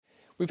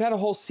We've had a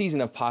whole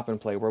season of Pop and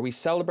Play where we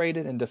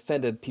celebrated and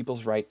defended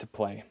people's right to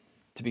play,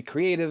 to be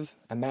creative,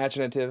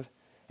 imaginative,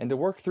 and to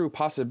work through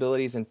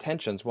possibilities and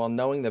tensions while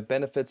knowing the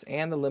benefits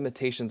and the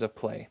limitations of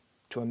play,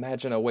 to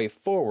imagine a way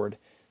forward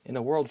in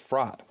a world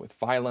fraught with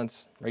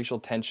violence, racial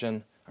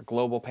tension, a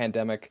global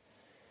pandemic.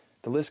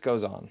 The list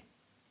goes on.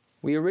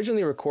 We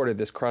originally recorded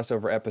this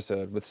crossover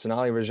episode with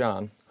Sonali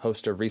Rajan,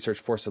 host of Research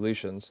for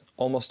Solutions,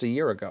 almost a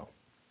year ago,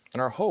 and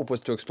our hope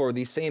was to explore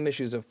these same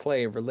issues of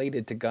play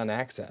related to gun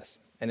access,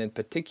 and in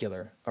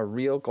particular, a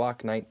real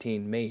Glock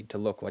 19 made to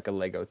look like a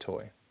Lego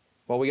toy.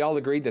 While we all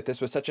agreed that this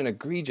was such an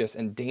egregious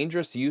and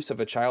dangerous use of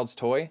a child's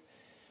toy,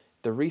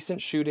 the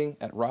recent shooting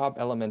at Robb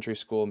Elementary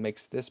School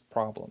makes this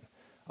problem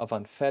of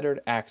unfettered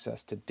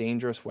access to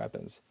dangerous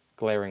weapons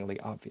glaringly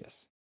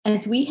obvious.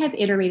 As we have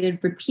iterated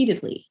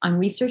repeatedly on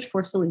Research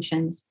for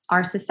Solutions,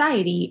 our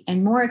society,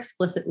 and more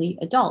explicitly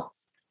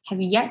adults, have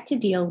yet to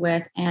deal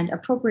with and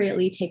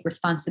appropriately take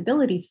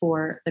responsibility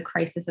for the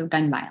crisis of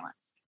gun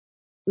violence.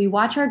 We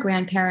watch our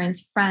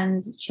grandparents,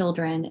 friends,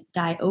 children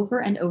die over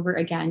and over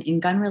again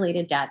in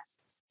gun-related deaths,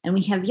 and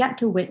we have yet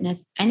to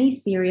witness any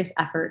serious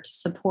effort to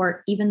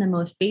support even the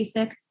most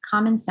basic,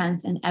 common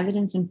sense, and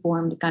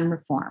evidence-informed gun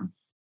reform.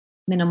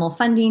 Minimal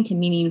funding to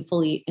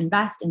meaningfully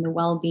invest in the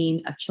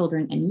well-being of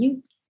children and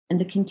youth, and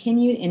the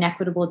continued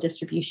inequitable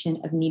distribution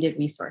of needed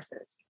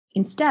resources.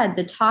 Instead,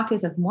 the talk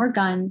is of more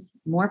guns,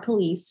 more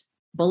police,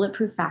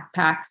 bulletproof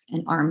backpacks,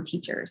 and armed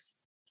teachers.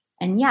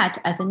 And yet,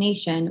 as a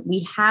nation,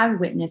 we have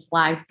witnessed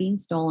lives being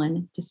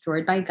stolen,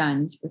 destroyed by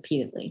guns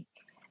repeatedly.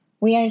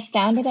 We are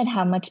astounded at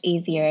how much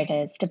easier it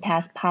is to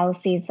pass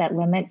policies that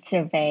limit,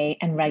 survey,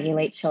 and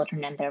regulate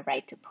children and their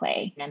right to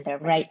play, and their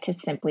right to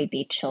simply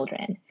be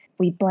children.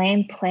 We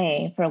blame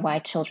play for why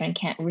children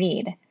can't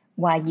read,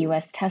 why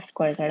U.S. test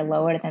scores are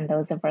lower than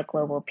those of our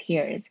global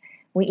peers.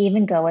 We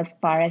even go as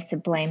far as to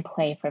blame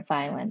play for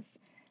violence.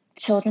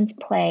 Children's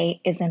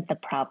play isn't the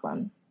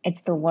problem.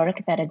 It's the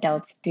work that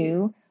adults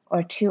do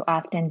or too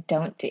often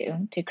don't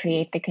do to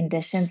create the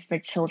conditions for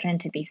children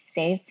to be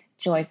safe,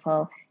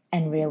 joyful,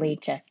 and really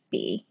just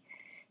be.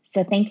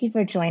 So thank you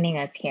for joining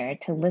us here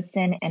to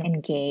listen and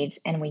engage,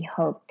 and we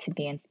hope to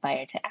be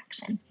inspired to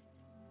action.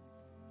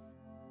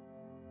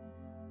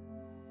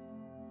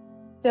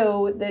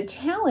 So the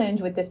challenge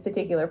with this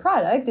particular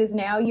product is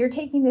now you're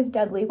taking this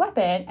deadly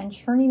weapon and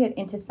turning it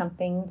into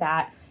something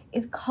that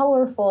is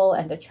colorful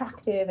and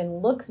attractive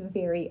and looks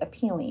very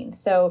appealing.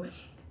 So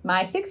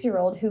my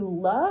 6-year-old,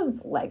 who loves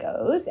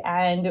Legos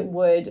and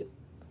would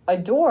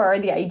adore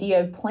the idea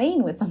of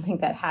playing with something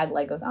that had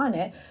Legos on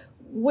it,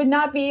 would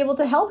not be able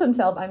to help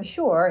himself, I'm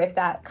sure, if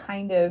that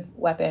kind of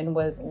weapon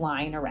was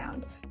lying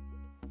around.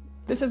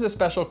 This is a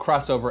special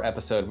crossover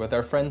episode with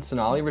our friend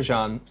Sonali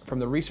Rajan from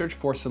the Research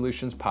for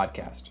Solutions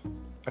podcast.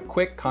 A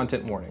quick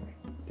content warning.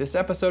 This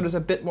episode is a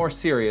bit more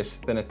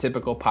serious than a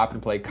typical Pop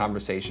and Play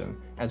conversation,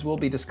 as we'll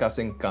be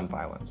discussing gun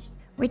violence.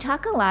 We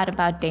talk a lot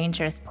about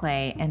dangerous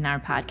play in our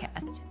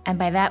podcast, and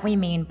by that we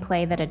mean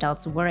play that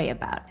adults worry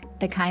about,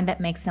 the kind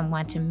that makes them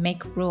want to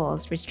make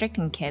rules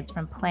restricting kids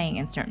from playing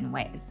in certain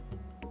ways.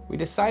 We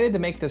decided to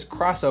make this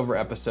crossover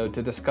episode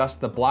to discuss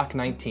the Glock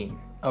 19,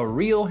 a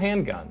real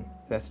handgun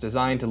that's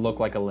designed to look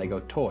like a Lego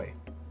toy.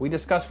 We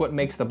discuss what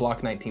makes the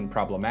Glock 19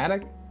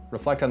 problematic,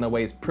 reflect on the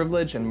ways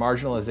privilege and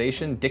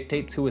marginalization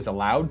dictates who is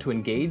allowed to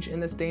engage in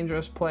this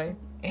dangerous play,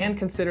 and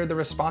consider the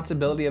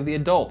responsibility of the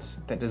adults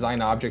that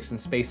design objects and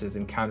spaces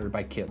encountered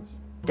by kids.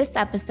 This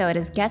episode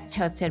is guest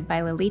hosted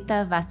by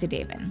Lalitha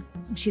Vasudevan.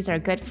 She's our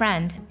good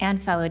friend and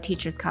fellow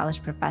Teachers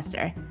College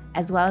professor,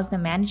 as well as the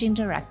managing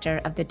director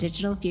of the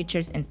Digital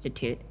Futures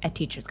Institute at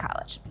Teachers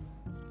College.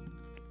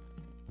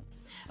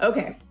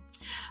 Okay.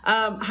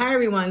 Hi,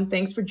 everyone.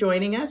 Thanks for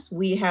joining us.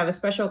 We have a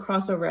special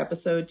crossover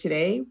episode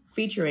today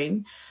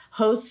featuring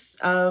hosts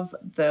of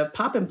the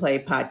Pop and Play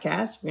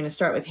podcast. We're going to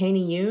start with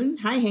Haney Yoon.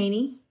 Hi,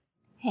 Haney.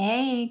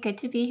 Hey, good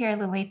to be here,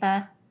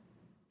 Lalitha.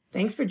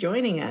 Thanks for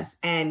joining us.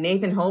 And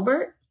Nathan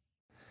Holbert.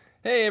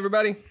 Hey,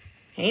 everybody.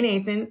 Hey,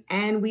 Nathan.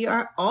 And we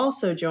are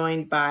also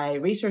joined by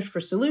Research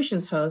for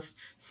Solutions host,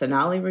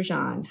 Sonali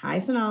Rajan. Hi,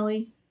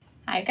 Sonali.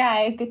 Hi,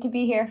 guys. Good to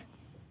be here.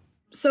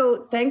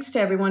 So thanks to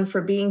everyone for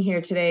being here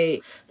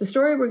today. The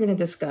story we're going to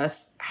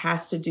discuss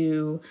has to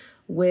do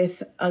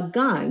with a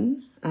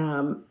gun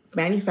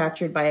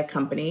manufactured by a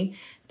company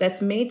that's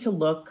made to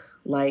look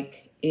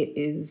like it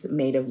is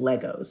made of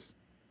Legos.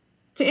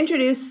 To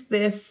introduce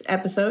this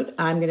episode,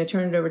 I'm going to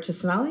turn it over to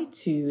Sonali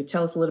to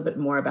tell us a little bit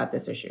more about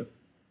this issue.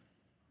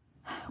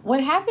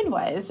 What happened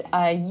was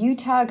a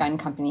Utah gun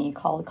company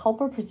called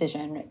Culper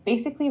Precision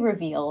basically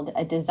revealed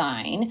a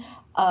design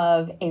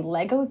of a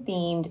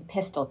Lego-themed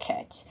pistol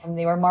kit.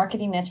 They were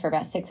marketing this for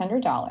about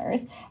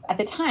 $600. At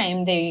the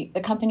time, the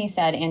company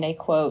said, and I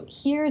quote,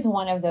 "Here's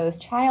one of those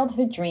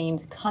childhood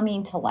dreams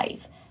coming to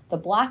life. The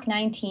Block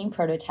 19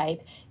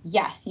 prototype.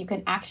 Yes, you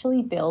can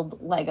actually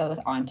build Legos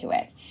onto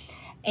it."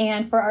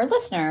 And for our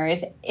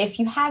listeners, if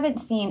you haven't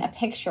seen a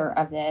picture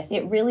of this,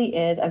 it really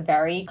is a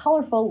very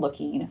colorful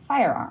looking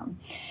firearm.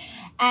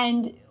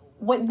 And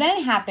What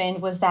then happened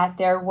was that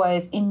there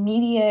was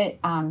immediate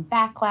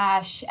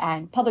backlash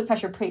and public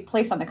pressure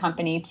placed on the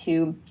company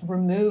to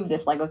remove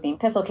this Lego-themed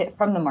pistol kit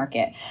from the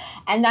market.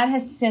 And that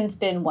has since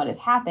been what has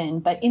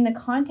happened. But in the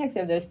context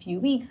of those few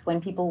weeks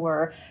when people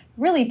were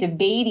really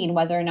debating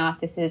whether or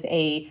not this is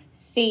a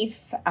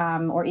safe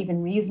or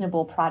even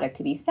reasonable product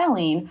to be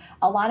selling,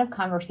 a lot of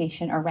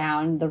conversation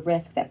around the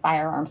risk that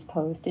firearms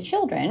pose to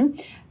children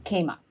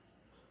came up.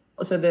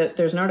 So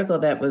there's an article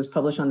that was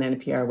published on the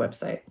NPR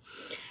website.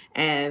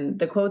 And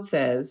the quote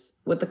says,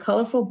 with the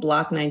colorful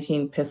Block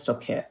 19 pistol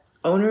kit,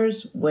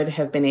 owners would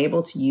have been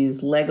able to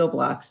use Lego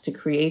blocks to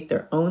create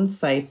their own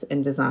sights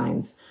and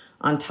designs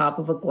on top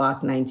of a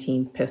Glock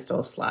 19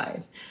 pistol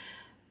slide.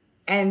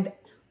 And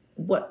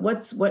what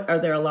are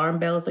there alarm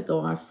bells that go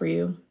off for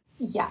you?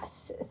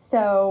 Yes.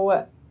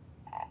 So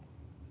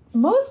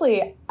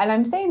mostly, and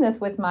I'm saying this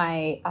with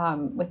my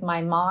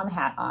mom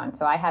hat on.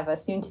 So I have a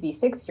soon-to-be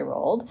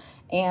 6-year-old,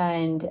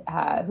 and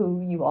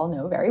who you all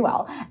know very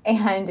well,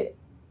 and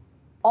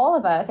all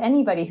of us,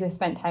 anybody who has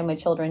spent time with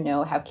children,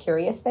 know how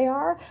curious they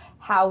are,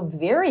 how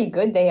very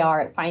good they are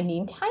at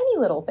finding tiny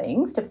little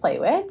things to play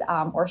with,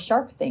 or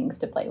sharp things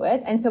to play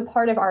with. And so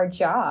part of our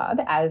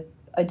job as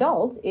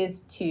adults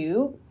is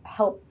to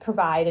help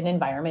provide an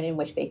environment in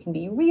which they can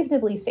be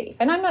reasonably safe.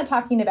 And I'm not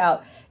talking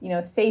about,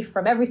 safe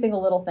from every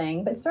single little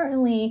thing, but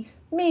certainly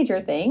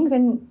major things.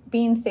 And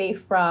being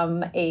safe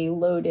from a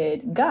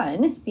loaded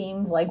gun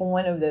seems like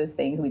one of those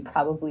things we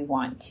probably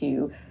want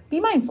to be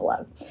mindful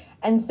of.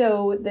 And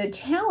so the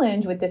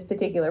challenge with this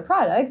particular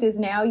product is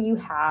now you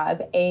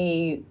have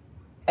an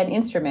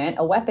instrument,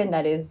 a weapon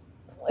that is,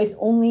 its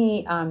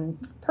only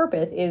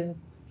purpose is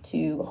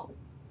to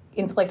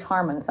inflict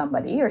harm on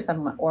somebody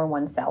or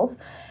oneself.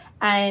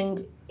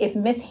 And if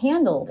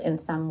mishandled in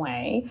some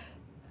way,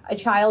 a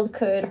child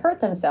could hurt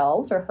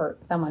themselves or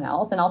hurt someone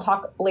else. And I'll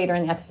talk later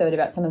in the episode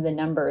about some of the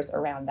numbers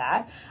around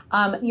that.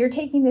 You're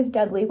taking this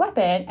deadly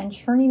weapon and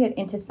turning it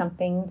into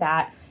something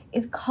that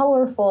is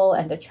colorful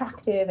and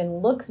attractive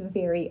and looks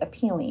very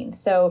appealing.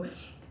 So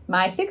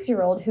my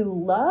 6-year-old,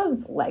 who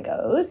loves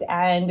Legos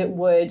and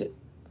would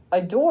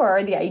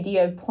adore the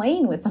idea of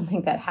playing with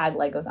something that had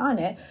Legos on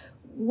it,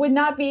 would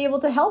not be able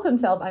to help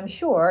himself, I'm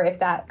sure, if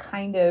that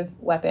kind of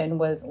weapon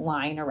was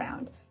lying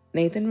around.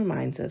 Nathan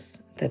reminds us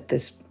that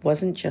this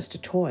wasn't just a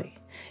toy.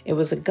 It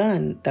was a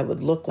gun that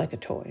would look like a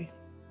toy.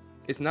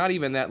 It's not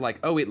even that like,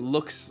 oh, it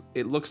looks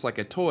like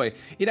a toy.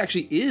 It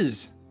actually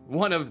is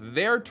one of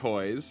their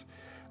toys.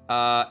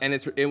 And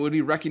it would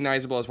be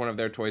recognizable as one of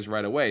their toys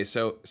right away.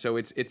 So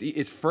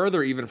it's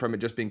further even from it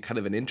just being kind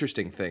of an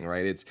interesting thing,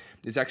 right?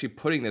 It's actually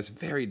putting this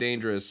very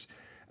dangerous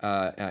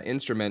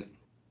instrument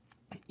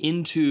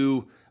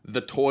into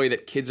the toy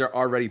that kids are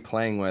already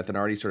playing with and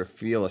already sort of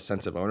feel a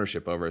sense of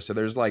ownership over. So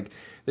there's like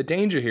the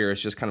danger here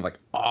is just kind of like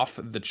off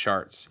the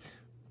charts.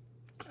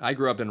 I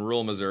grew up in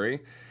rural Missouri,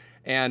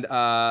 and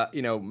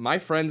my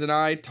friends and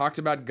I talked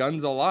about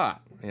guns a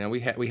lot. We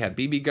had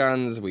BB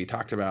guns. We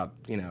talked about,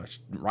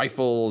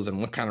 rifles and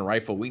what kind of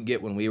rifle we'd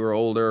get when we were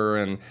older.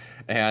 And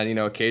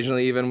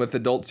occasionally even with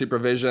adult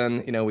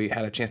supervision, we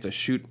had a chance to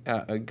shoot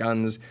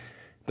guns.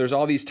 There's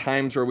all these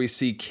times where we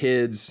see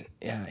kids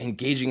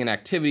engaging in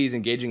activities,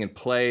 engaging in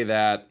play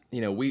that,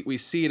 we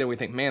see it and we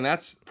think, man, I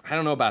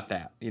don't know about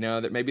that.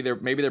 That maybe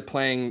they're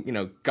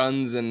playing,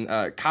 guns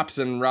and cops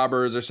and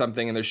robbers or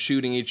something, and they're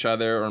shooting each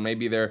other, or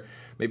maybe they're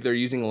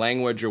using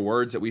language or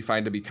words that we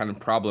find to be kind of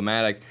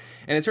problematic.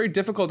 And it's very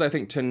difficult, I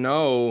think, to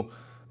know,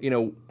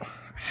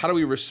 how do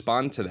we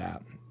respond to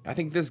that? I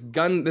think this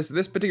gun,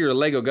 this particular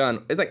Lego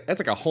gun, that's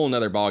like a whole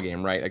nother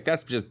ballgame, right? Like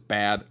that's just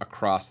bad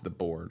across the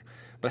board.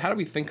 But how do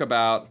we think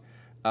about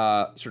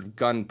sort of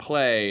gun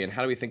play, and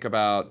how do we think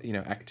about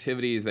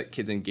activities that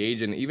kids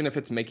engage in, even if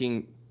it's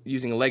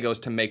using Legos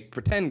to make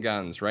pretend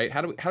guns, right?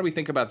 How do we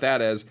think about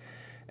that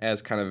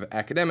as kind of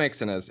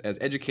academics and as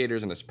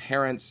educators and as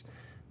parents?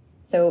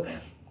 So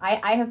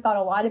I have thought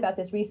a lot about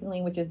this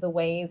recently, which is the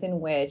ways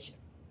in which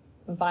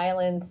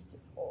violence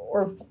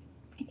or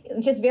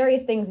just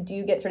various things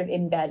do get sort of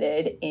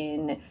embedded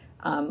in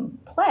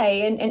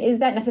play. And is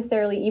that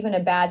necessarily even a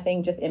bad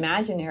thing, just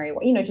imaginary,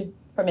 just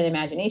from an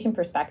imagination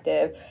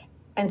perspective?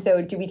 And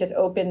so do we just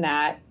open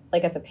that,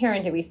 like as a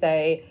parent, do we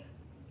say,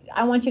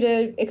 I want you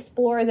to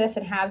explore this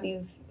and have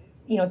these,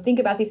 think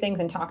about these things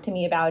and talk to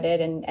me about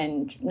it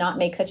and not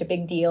make such a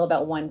big deal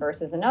about one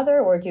versus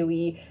another? Or do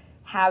we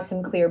have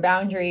some clear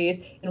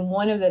boundaries? And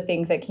one of the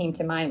things that came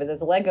to mind with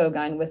this Lego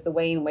gun was the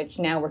way in which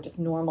now we're just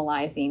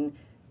normalizing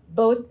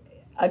both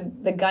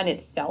the gun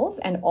itself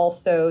and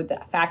also the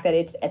fact that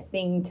it's a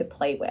thing to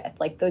play with.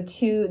 Like the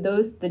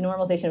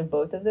normalization of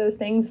both of those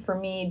things for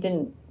me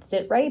didn't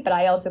sit right, but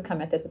I also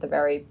come at this with a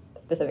very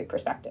specific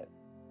perspective.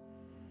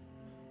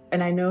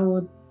 And I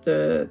know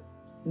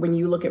when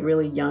you look at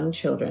really young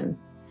children,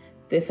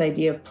 this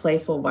idea of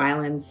playful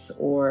violence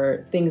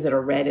or things that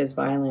are read as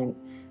violent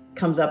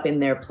comes up in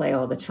their play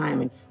all the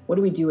time. And what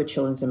do we do with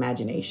children's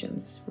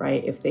imaginations,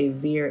 right? If they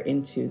veer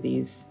into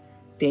these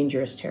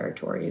dangerous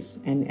territories,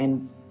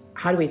 and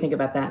how do we think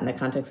about that in the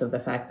context of the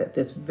fact that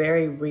this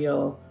very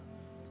real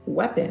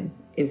weapon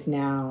is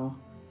now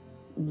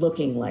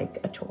looking like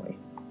a toy.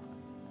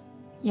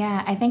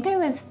 Yeah, I think I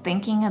was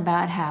thinking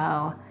about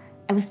how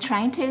I was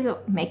trying to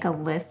make a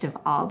list of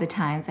all the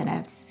times that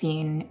I've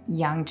seen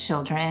young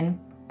children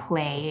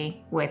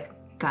play with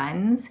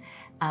guns,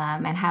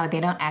 and how they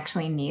don't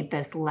actually need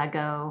this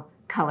Lego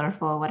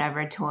colorful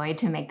whatever toy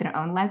to make their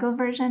own Lego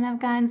version of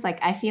guns. Like,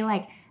 I feel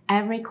like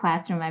every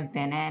classroom I've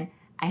been in,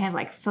 I have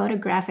like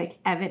photographic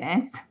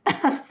evidence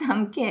of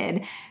some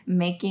kid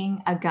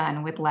making a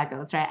gun with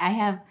Legos, right? I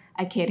have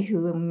a kid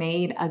who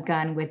made a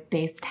gun with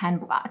base 10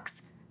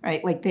 blocks,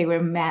 right? Like they were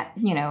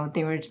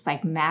they were just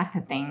like math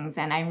things.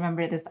 And I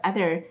remember this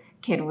other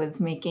kid was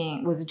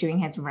doing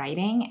his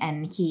writing,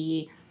 and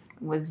he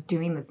was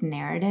doing this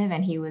narrative,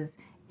 and he was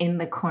in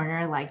the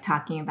corner like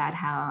talking about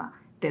how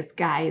this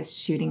guy is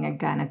shooting a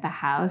gun at the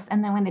house.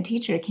 And then when the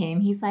teacher came,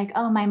 he's like,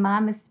 oh, my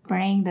mom is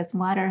spraying this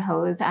water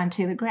hose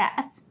onto the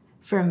grass.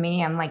 For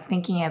me, I'm like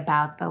thinking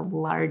about the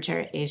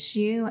larger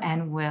issue,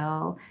 and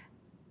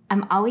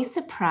I'm always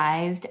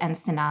surprised, and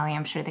Sonali,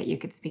 I'm sure that you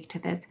could speak to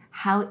this,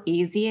 how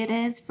easy it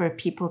is for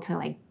people to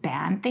like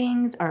ban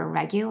things or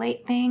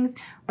regulate things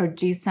or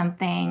do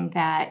something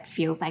that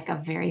feels like a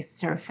very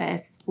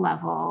surface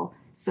level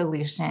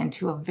solution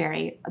to a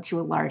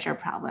larger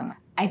problem.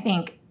 I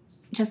think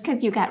just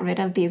because you got rid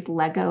of these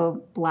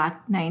Lego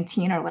Block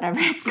 19 or whatever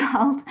it's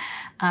called,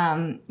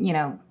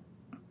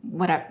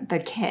 the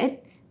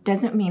kit,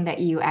 doesn't mean that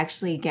you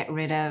actually get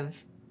rid of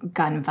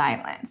gun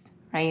violence,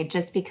 right?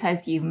 Just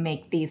because you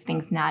make these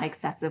things not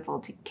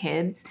accessible to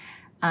kids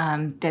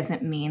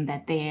doesn't mean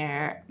that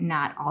they're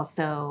not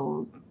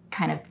also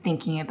kind of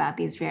thinking about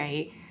these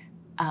very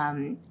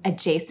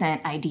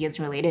adjacent ideas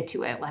related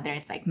to it, whether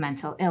it's like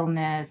mental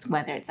illness,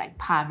 whether it's like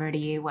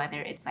poverty, whether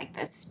it's like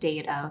the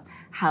state of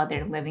how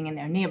they're living in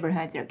their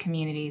neighborhoods, their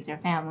communities, their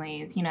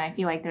families. You know, I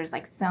feel like there's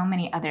like so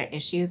many other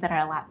issues that are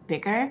a lot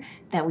bigger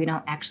that we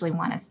don't actually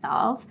want to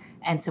solve.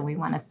 And so we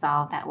want to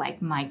solve that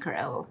like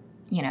micro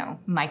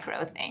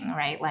thing,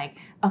 right? Like,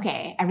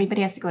 okay,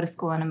 everybody has to go to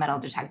school in a metal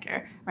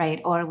detector,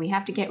 right? Or we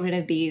have to get rid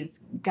of these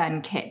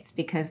gun kits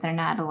because they're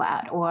not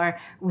allowed. Or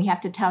we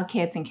have to tell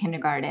kids in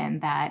kindergarten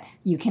that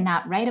you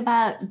cannot write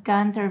about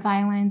guns or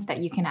violence, that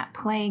you cannot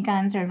play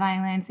guns or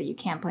violence, that you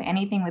can't play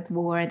anything with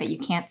war, that you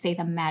can't say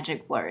the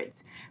magic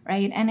words,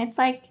 right? And it's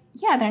like,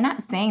 yeah, they're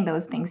not saying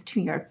those things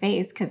to your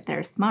face because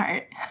they're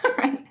smart,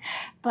 right?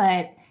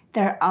 But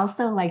they're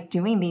also like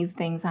doing these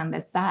things on the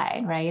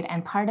side, right?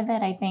 And part of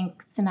it, I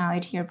think, Sonali,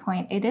 to your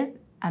point, it is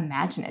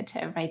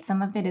imaginative, right?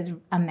 Some of it is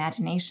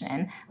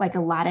imagination. Like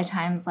a lot of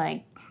times,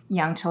 like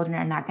young children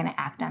are not going to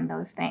act on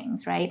those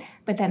things, right?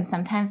 But then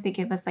sometimes they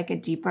give us like a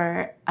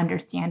deeper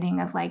understanding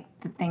of like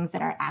the things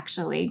that are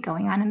actually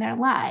going on in their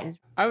lives.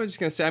 I was just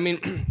going to say, I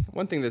mean,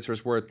 one thing that's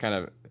worth kind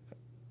of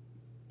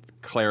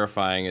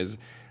clarifying is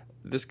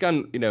this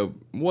gun,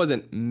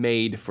 wasn't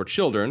made for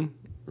children,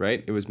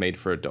 right? It was made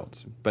for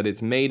adults, but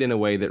it's made in a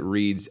way that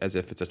reads as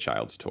if it's a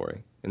child's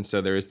toy. And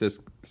so there is this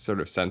sort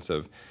of sense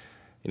of,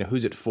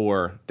 who's it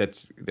for?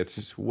 That's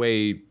just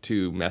way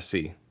too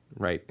messy,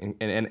 right?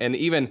 And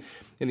even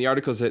in the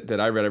articles that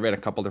I read a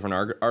couple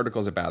different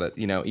articles about it,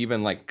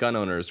 even like gun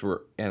owners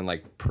and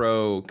like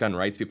pro gun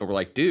rights people were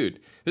like, dude,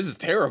 this is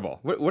terrible.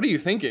 What are you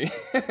thinking?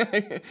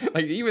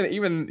 Like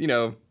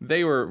even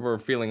they were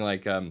feeling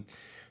like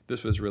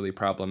this was really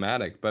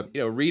problematic. But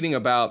reading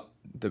about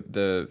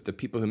the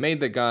people who made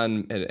the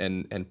gun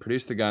and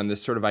produced the gun,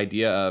 this sort of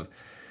idea of,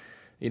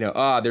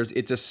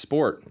 it's a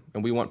sport,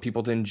 and we want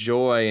people to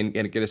enjoy and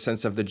get a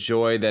sense of the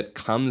joy that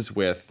comes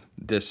with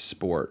this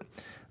sport.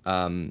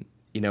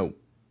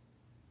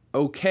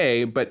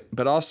 Okay,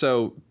 but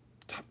also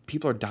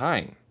people are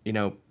dying.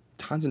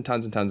 Tons and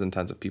tons and tons and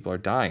tons of people are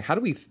dying. How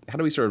do we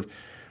sort of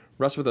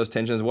wrestle with those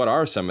tensions? What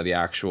are some of the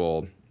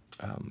actual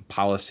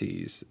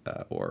policies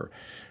or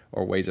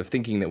ways of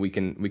thinking that we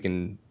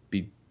can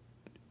be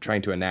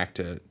trying to enact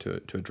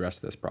to address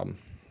this problem?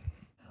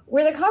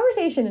 Where the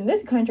conversation in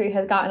this country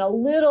has gotten a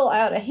little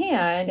out of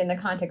hand in the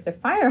context of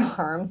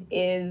firearms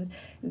is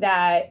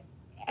that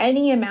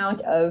any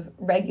amount of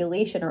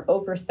regulation or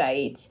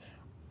oversight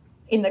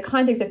in the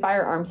context of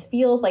firearms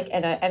feels like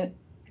an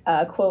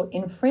quote,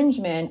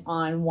 infringement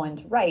on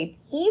one's rights,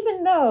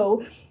 even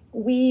though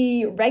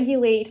we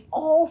regulate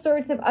all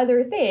sorts of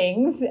other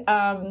things.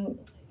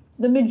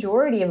 The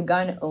majority of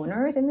gun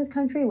owners in this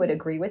country would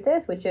agree with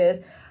this, which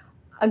is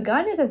a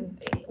gun is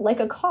like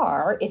a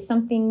car is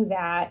something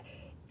that,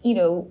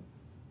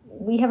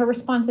 we have a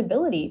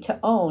responsibility to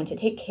own, to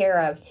take care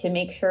of, to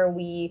make sure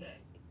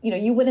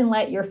you wouldn't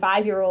let your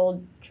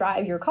 5-year-old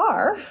drive your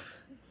car.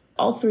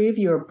 All three of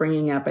you are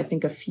bringing up, I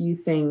think, a few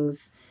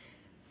things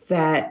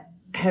that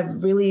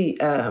have really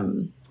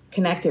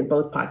connected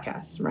both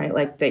podcasts, right?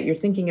 Like that you're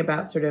thinking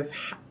about sort of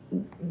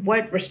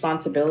what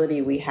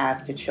responsibility we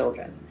have to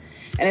children.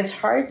 And it's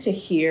hard to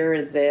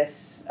hear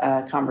this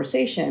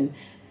conversation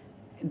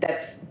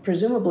that's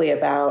presumably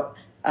about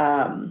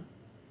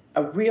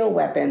a real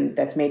weapon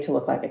that's made to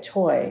look like a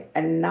toy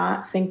and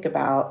not think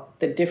about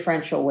the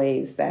differential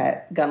ways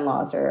that gun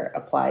laws are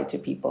applied to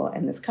people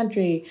in this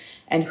country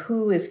and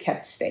who is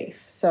kept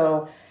safe.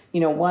 So,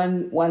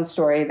 One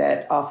story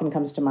that often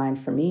comes to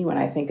mind for me when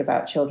I think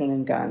about children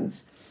and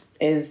guns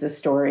is the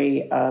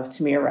story of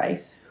Tamir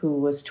Rice, who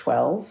was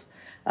 12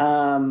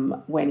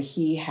 when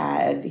he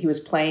was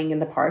playing in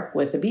the park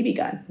with a BB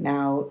gun.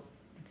 Now,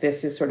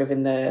 this is sort of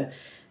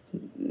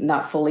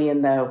not fully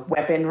in the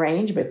weapon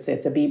range, but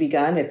it's a BB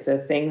gun. It's a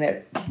thing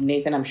that,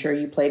 Nathan, I'm sure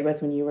you played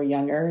with when you were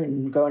younger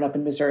and growing up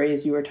in Missouri,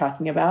 as you were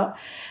talking about.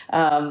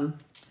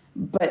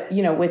 But,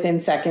 within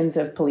seconds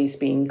of police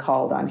being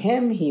called on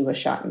him, he was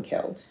shot and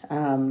killed.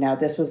 Now,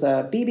 this was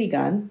a BB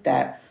gun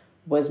that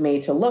was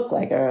made to look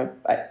like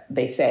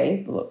they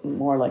say,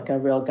 more like a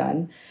real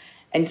gun.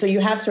 And so you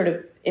have sort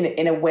of,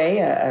 in a way,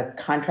 a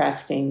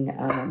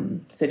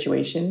contrasting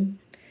situation.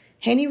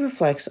 Haney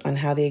reflects on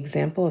how the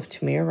example of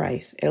Tamir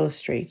Rice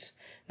illustrates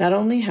not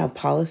only how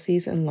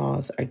policies and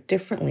laws are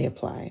differently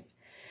applied,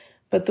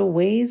 but the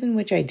ways in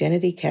which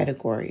identity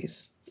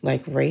categories,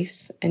 like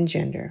race and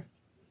gender,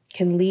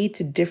 can lead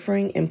to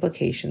differing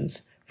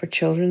implications for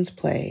children's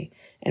play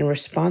and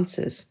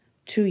responses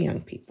to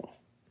young people.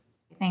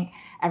 I think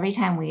every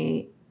time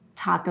we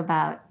talk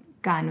about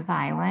gun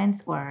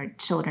violence or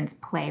children's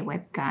play with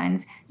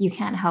guns, you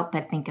can't help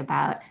but think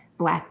about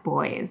Black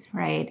boys,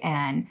 right?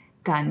 And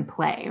gun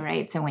play,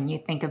 right? So when you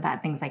think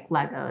about things like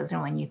Legos,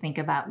 or when you think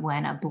about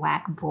when a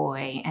Black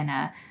boy in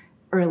a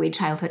early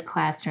childhood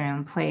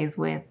classroom plays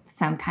with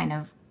some kind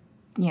of,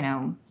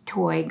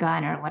 toy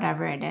gun or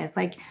whatever it is,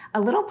 like a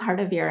little part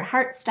of your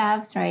heart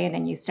stops, right?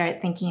 And you start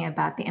thinking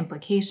about the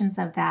implications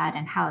of that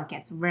and how it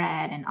gets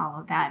read and all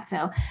of that.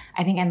 So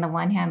I think on the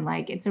one hand,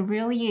 like it's a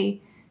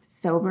really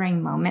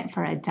sobering moment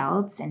for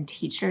adults and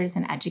teachers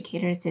and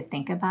educators to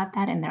think about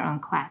that in their own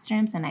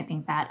classrooms. And I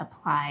think that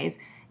applies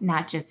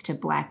not just to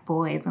Black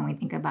boys when we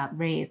think about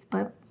race,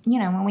 but,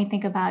 when we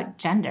think about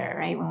gender,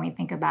 right? When we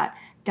think about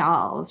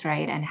dolls,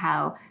 right? And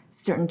how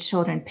certain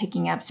children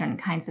picking up certain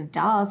kinds of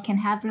dolls can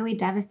have really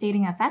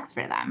devastating effects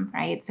for them,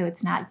 right? So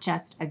it's not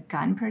just a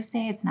gun per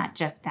se, it's not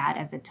just that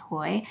as a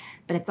toy,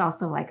 but it's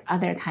also like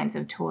other kinds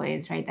of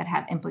toys, right? That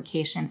have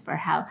implications for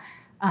how,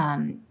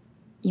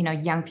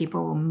 young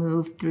people will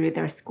move through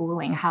their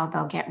schooling, how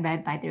they'll get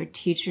read by their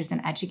teachers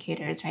and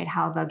educators, right?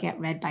 How they'll get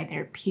read by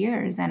their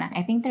peers. And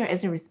I think there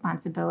is a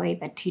responsibility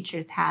that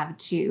teachers have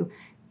to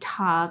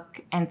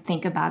talk and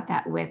think about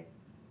that with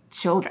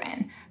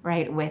children,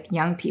 right? With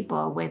young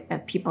people, with the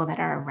people that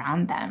are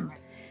around them.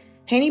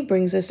 Haney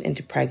brings us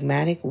into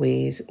pragmatic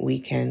ways we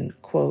can,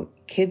 quote,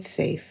 kid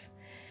safe,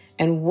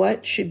 and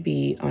what should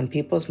be on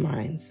people's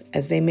minds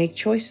as they make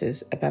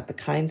choices about the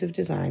kinds of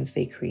designs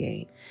they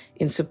create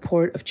in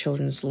support of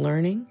children's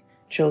learning,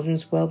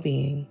 children's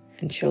well-being,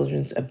 and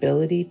children's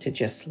ability to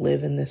just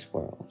live in this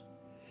world.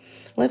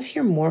 Let's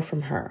hear more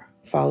from her,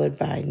 followed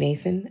by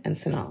Nathan and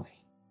Sonali.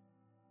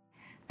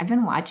 I've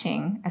been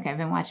watching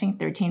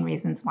 13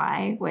 Reasons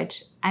Why,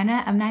 which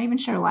I'm not even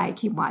sure why I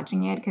keep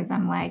watching it, because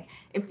I'm like,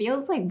 it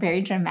feels like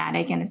very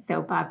dramatic and a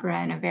soap opera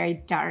and a very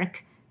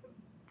dark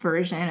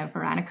version of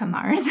Veronica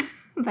Mars.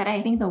 But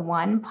I think the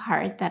one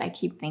part that I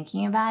keep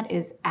thinking about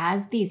is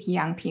as these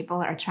young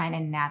people are trying to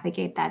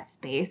navigate that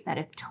space that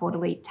is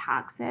totally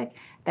toxic,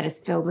 that is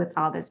filled with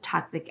all this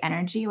toxic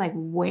energy, like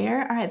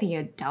where are the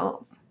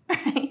adults?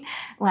 Right?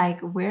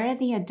 Like, where are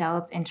the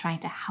adults in trying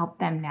to help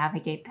them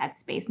navigate that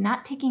space,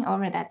 not taking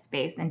over that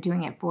space and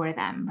doing it for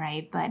them,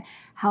 right? But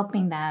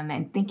helping them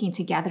and thinking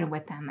together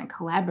with them and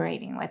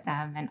collaborating with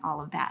them and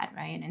all of that,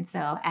 right? And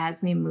so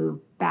as we move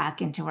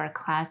back into our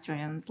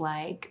classrooms,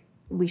 like,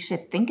 we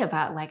should think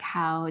about like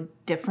how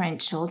different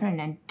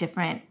children and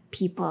different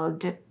people,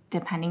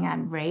 depending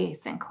on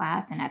race and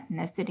class and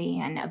ethnicity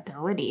and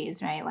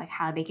abilities, right? Like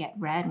how they get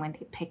read when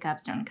they pick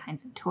up certain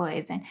kinds of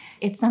toys. And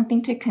it's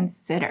something to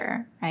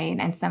consider, right?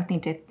 And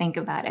something to think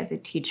about as a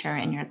teacher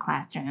in your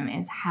classroom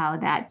is how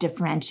that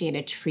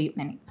differentiated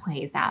treatment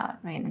plays out,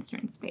 right, in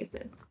certain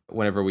spaces.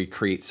 Whenever we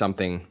create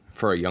something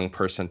for a young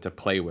person to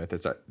play with,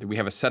 we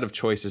have a set of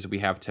choices we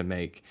have to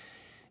make.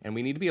 And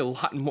we need to be a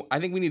lot more, I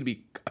think we need to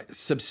be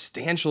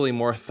substantially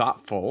more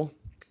thoughtful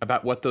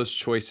about what those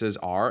choices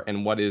are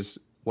and what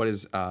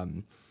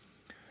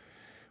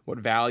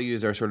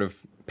values are sort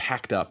of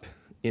packed up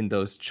in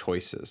those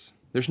choices.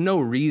 There's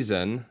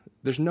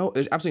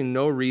absolutely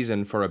no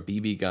reason for a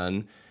BB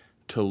gun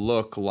to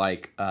look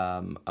like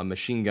a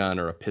machine gun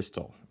or a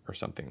pistol or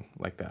something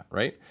like that,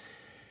 right?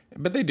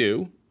 But they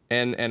do.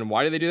 And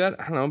why do they do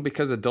that? I don't know,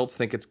 because adults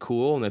think it's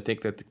cool and they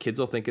think that the kids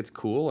will think it's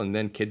cool, and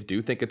then kids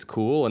do think it's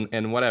cool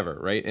and whatever,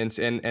 right?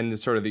 And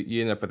sort of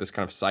you end up with this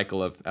kind of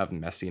cycle of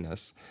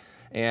messiness.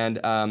 And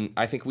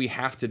I think we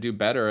have to do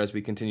better as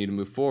we continue to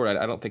move forward.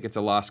 I don't think it's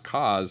a lost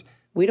cause.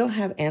 We don't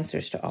have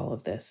answers to all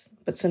of this,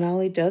 but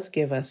Sonali does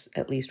give us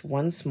at least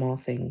one small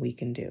thing we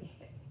can do.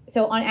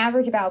 So on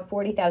average, about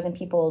 40,000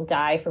 people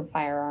die from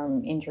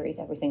firearm injuries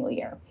every single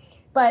year.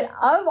 But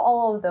of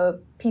all of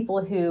the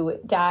people who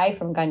die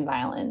from gun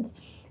violence,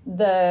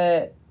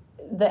 the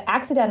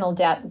accidental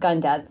gun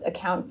deaths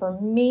account for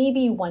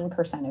maybe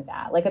 1% of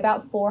that. Like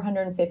about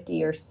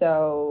 450 or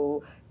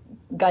so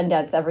gun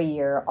deaths every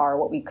year are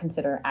what we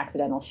consider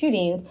accidental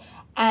shootings.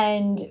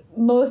 And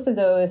most of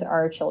those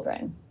are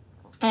children.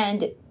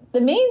 And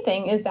The main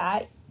thing is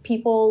that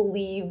people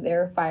leave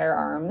their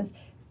firearms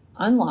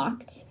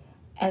unlocked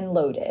and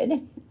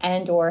loaded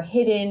and or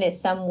hidden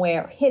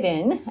somewhere,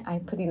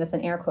 I'm putting this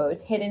in air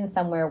quotes, hidden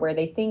somewhere where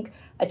they think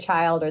a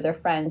child or their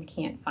friends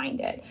can't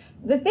find it.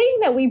 The thing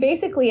that we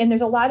basically, and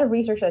there's a lot of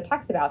research that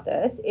talks about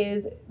this,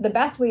 is the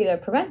best way to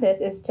prevent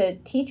this is to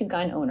teach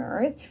gun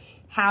owners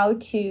how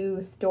to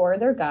store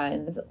their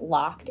guns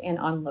locked and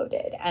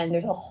unloaded. And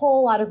there's a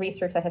whole lot of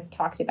research that has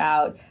talked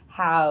about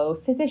how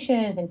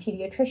physicians and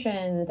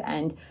pediatricians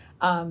and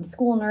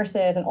school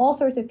nurses and all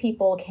sorts of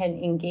people can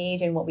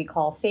engage in what we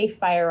call safe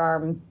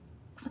firearm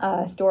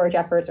storage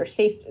efforts or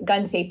safe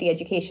gun safety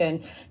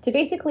education to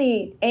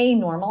basically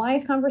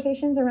normalize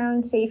conversations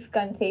around safe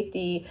gun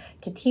safety,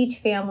 to teach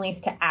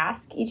families to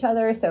ask each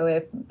other. So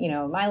if,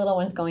 my little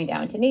one's going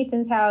down to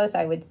Nathan's house,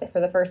 I would say for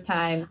the first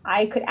time,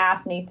 I could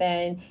ask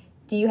Nathan,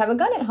 do you have a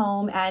gun at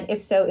home? And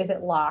if so, is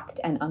it locked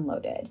and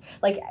unloaded?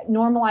 Like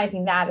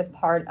normalizing that as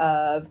part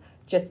of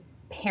just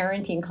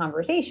parenting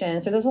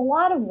conversations. So there's a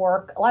lot of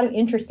work, a lot of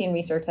interesting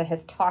research that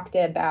has talked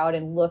about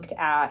and looked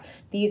at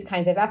these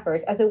kinds of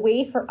efforts as a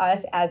way for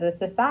us as a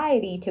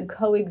society to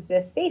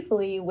coexist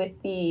safely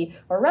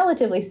or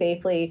relatively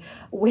safely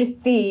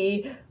with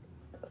the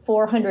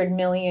 400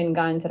 million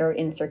guns that are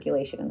in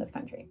circulation in this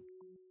country.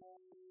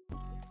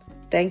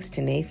 Thanks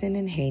to Nathan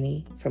and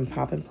Haney from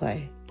Pop and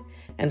Play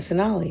and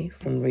Sonali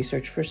from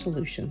Research for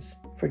Solutions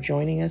for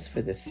joining us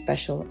for this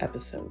special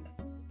episode.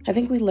 I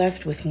think we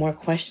left with more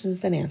questions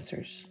than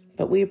answers,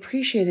 but we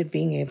appreciated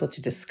being able to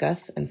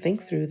discuss and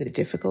think through the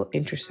difficult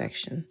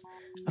intersection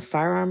of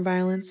firearm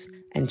violence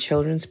and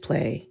children's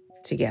play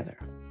together.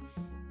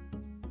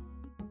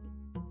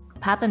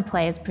 Pop and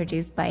Play is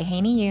produced by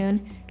Haney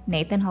Yoon,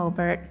 Nathan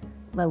Holbert,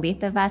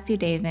 Lalitha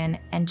Vasudevan,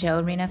 and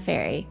Joe Rena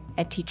Ferry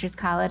at Teachers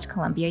College,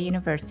 Columbia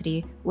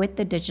University with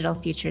the Digital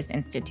Futures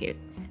Institute.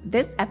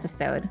 This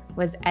episode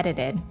was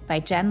edited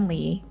by Jen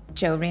Lee,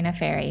 Joe Rena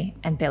Ferry,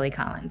 and Billy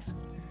Collins.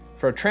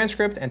 For a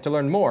transcript and to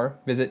learn more,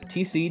 visit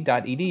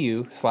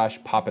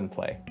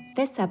tc.edu/popandplay.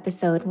 This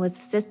episode was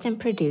assistant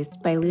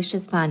produced by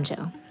Lucius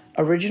Vanjo.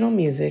 Original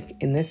music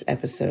in this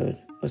episode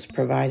was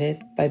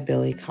provided by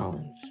Billy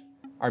Collins.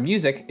 Our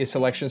music is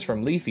selections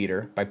from Leaf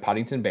Eater by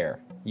Poddington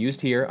Bear,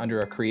 used here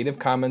under a Creative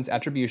Commons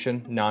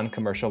Attribution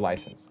Non-Commercial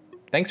License.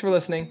 Thanks for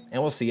listening,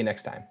 and we'll see you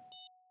next time.